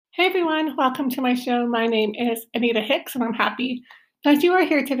Hey everyone, welcome to my show. My name is Anita Hicks, and I'm happy that you are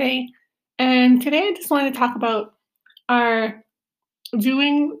here today. And today I just want to talk about our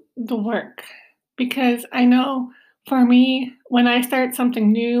doing the work because I know for me, when I start something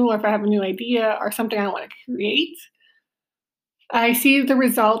new or if I have a new idea or something I want to create, I see the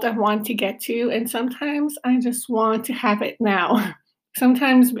result I want to get to, and sometimes I just want to have it now.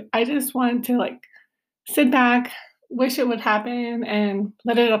 Sometimes I just want to sit back, wish it would happen, and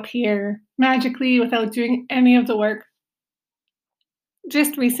let it appear magically without doing any of the work.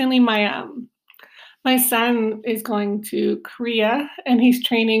 Just recently, my son is going to Korea, and he's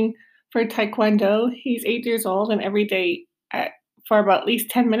training for Taekwondo. He's 8 years old, and every day for about at least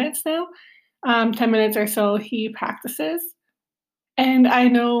 10 minutes now, 10 minutes or so, he practices. And I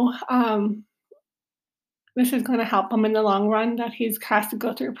know this is going to help him in the long run. That he's has to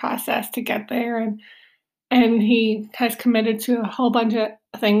go through a process to get there, and he has committed to a whole bunch of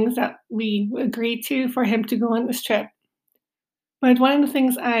things that we agreed to for him to go on this trip. But one of the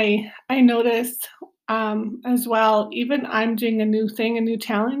things I noticed, as well, even I'm doing a new thing, a new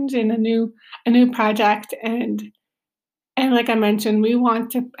challenge, and a new project, and like I mentioned, we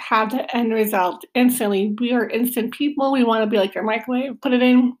want to have the end result instantly. We are instant people. We want to be like your microwave, put it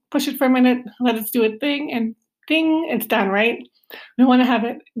in, push it for a minute, let it do its thing, and ding, it's done, right? We want to have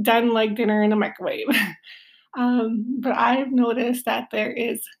it done like dinner in a microwave. But I've noticed that there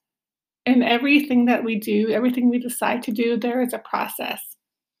is, in everything that we do, everything we decide to do, there is a process.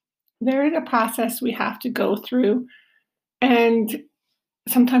 There is a process we have to go through. And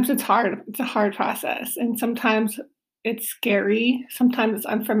sometimes it's hard. It's a hard process. And sometimes it's scary. Sometimes it's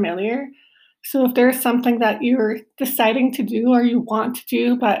unfamiliar. So if there's something that you're deciding to do or you want to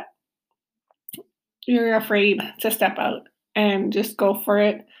do, but you're afraid to step out and just go for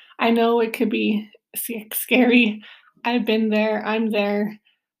it, I know it could be scary. I've been there. I'm there.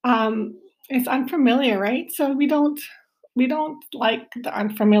 It's unfamiliar, right? So we don't like the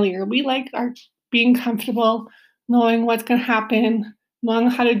unfamiliar. We like our being comfortable, knowing what's going to happen,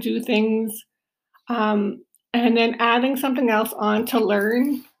 knowing how to do things, um, and then adding something else on to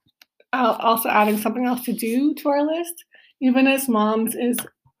learn. Also adding something else to do to our list, even as moms,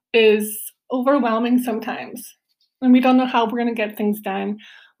 is overwhelming sometimes. And we don't know how we're going to get things done.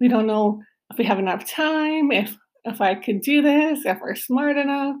 We don't know if we have enough time, if I could do this, if we're smart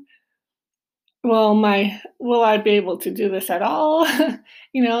enough. Will I be able to do this at all?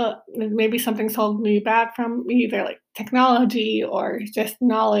 Maybe something's holding me back from either like technology or just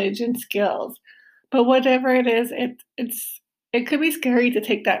knowledge and skills. But whatever it is, it could be scary to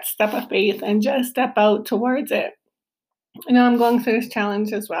take that step of faith and just step out towards it. I'm going through this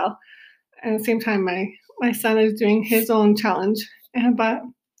challenge as well. And at the same time, my son is doing his own challenge. But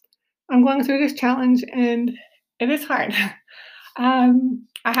I'm going through this challenge, and it is hard. I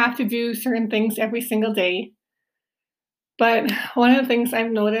have to do certain things every single day. But one of the things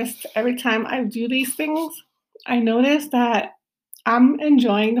I've noticed every time I do these things, I notice that I'm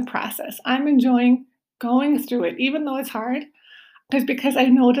enjoying the process. I'm enjoying going through it, even though it's hard, because I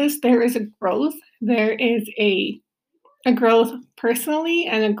notice there is a growth. There is a growth personally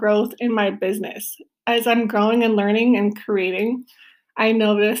and a growth in my business. As I'm growing and learning and creating, I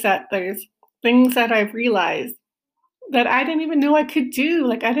notice that there's things that I've realized that I didn't even know I could do.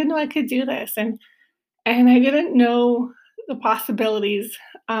 Like I didn't know I could do this, and I didn't know the possibilities.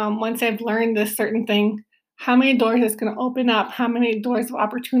 Once I've learned this certain thing, how many doors it's going to open up, how many doors of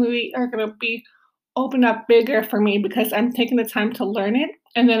opportunity are going to be open up bigger for me because I'm taking the time to learn it,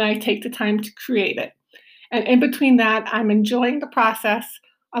 and then I take the time to create it. And in between that, I'm enjoying the process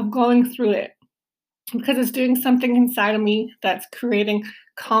of going through it because it's doing something inside of me that's creating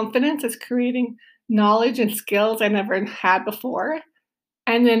confidence, it's creating knowledge and skills I never had before.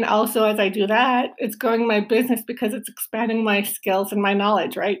 And then also, as I do that, it's growing my business because it's expanding my skills and my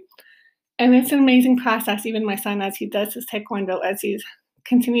knowledge, right? And it's an amazing process. Even my son, as he does his taekwondo, as he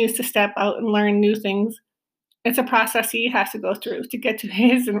continues to step out and learn new things, it's a process he has to go through to get to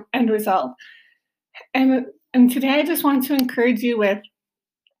his end result. And today, I just want to encourage you with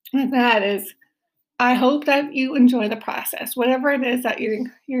that is I hope that you enjoy the process, whatever it is that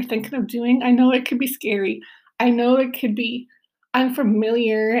you're thinking of doing. I know it could be scary. I know it could be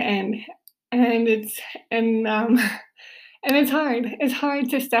unfamiliar, and it's and and it's hard. It's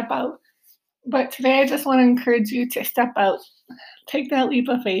hard to step out. But today I just want to encourage you to step out. Take that leap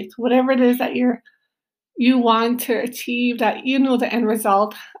of faith. Whatever it is that you want to achieve, that you know the end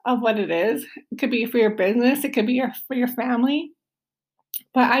result of what it is. It could be for your business, it could be for your family.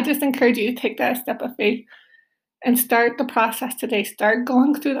 But I just encourage you to take that step of faith and start the process today. Start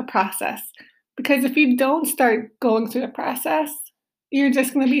going through the process. Because if you don't start going through the process, you're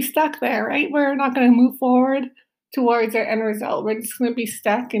just going to be stuck there, right? We're not going to move forward towards our end result. We're just going to be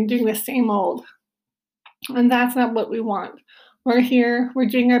stuck and doing the same old. And that's not what we want. We're here, we're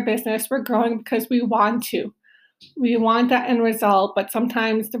doing our business, we're growing because we want to. We want that end result, but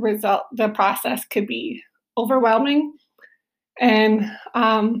sometimes the process could be overwhelming, and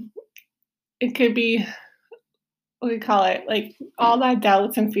it could be, what do you call it? Like all that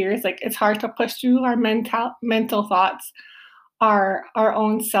doubts and fears. Like it's hard to push through our mental thoughts, our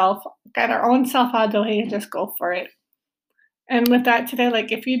own self, get our own self out of the way and just go for it. And with that today,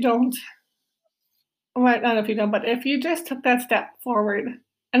 like if you don't, well, not if you don't, but if you just took that step forward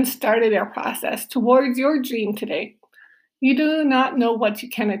and started your process towards your dream today, you do not know what you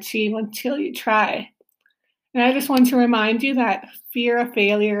can achieve until you try. And I just want to remind you that fear of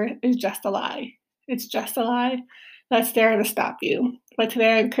failure is just a lie. It's just a lie that's there to stop you. But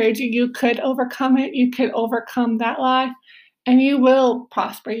today I encourage you, you could overcome it. You could overcome that lie and you will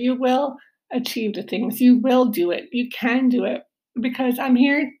prosper. You will achieve the things. You will do it. You can do it because I'm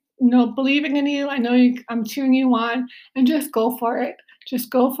here, believing in you. I know I'm cheering you on, and just go for it. Just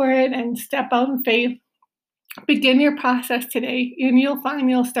go for it and step out in faith. Begin your process today, and you'll find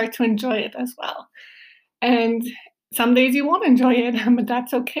you'll start to enjoy it as well. And some days you won't enjoy it, but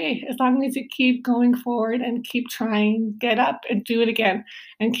that's okay. As long as you keep going forward and keep trying, get up and do it again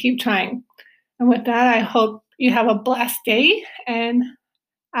and keep trying. And with that, I hope you have a blessed day. And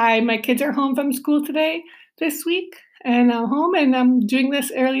my kids are home from school today, this week, and I'm home and I'm doing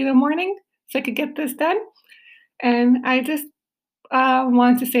this early in the morning so I could get this done. And I just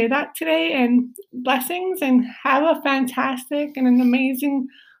want to say that today, and blessings, and have a fantastic and an amazing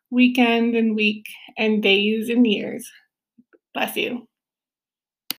weekend and week and days and years. Bless you.